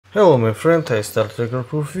Hello my friend, I start record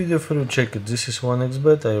proof video for you. Check it, this is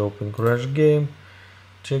 1xbet. I open crash game,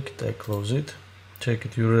 check it, I close it, check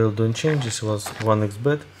it, URL don't change, this was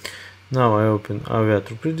 1xbet. Now I open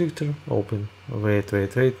Aviator Predictor, open, wait,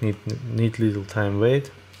 need little time,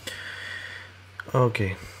 wait.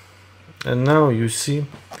 Okay, and now you see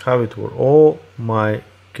how it works. Oh my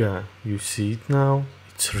god, you see it now?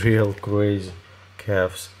 It's real crazy,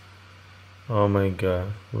 calves. Oh my god,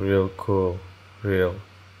 real cool, real.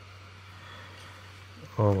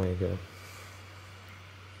 Oh my god.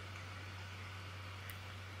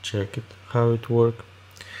 Check it, how it works.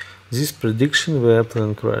 This prediction where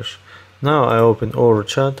plane crash. Now I open our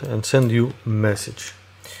chat and send you message.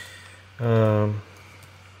 Oh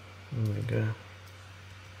my god.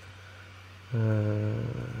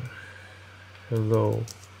 Hello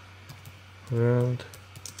friend,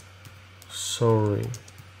 sorry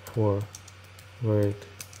for wait.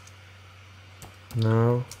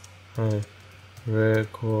 Now I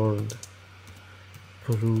record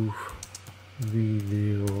proof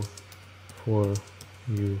video for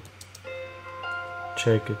you.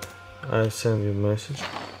 Check it, I send you message.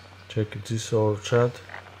 Check it, this our chat.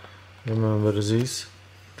 Remember this.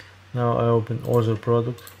 Now I open other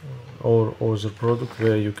product or other product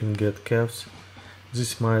where you can get calves.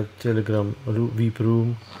 This is my Telegram VIP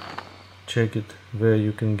room. Check it, where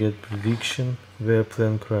you can get prediction where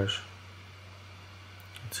plane crash.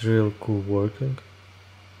 It's real cool working.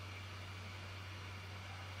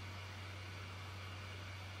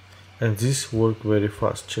 And this work very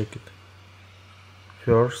fast, check it.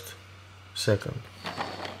 First, second.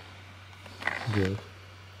 Good.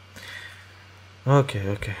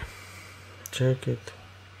 Okay. Check it.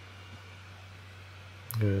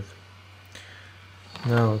 Good.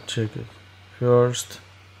 Now check it. First,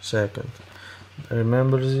 second.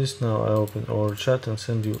 Remember this. Now I open our chat and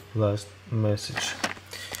send you last message.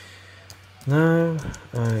 Now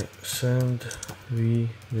I send video.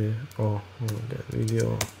 Oh my god,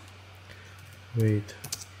 video. Wait.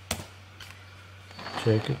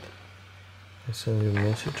 Check it. I send you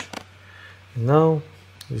message. Now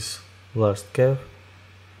this last cap.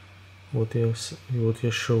 What I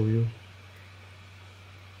show you.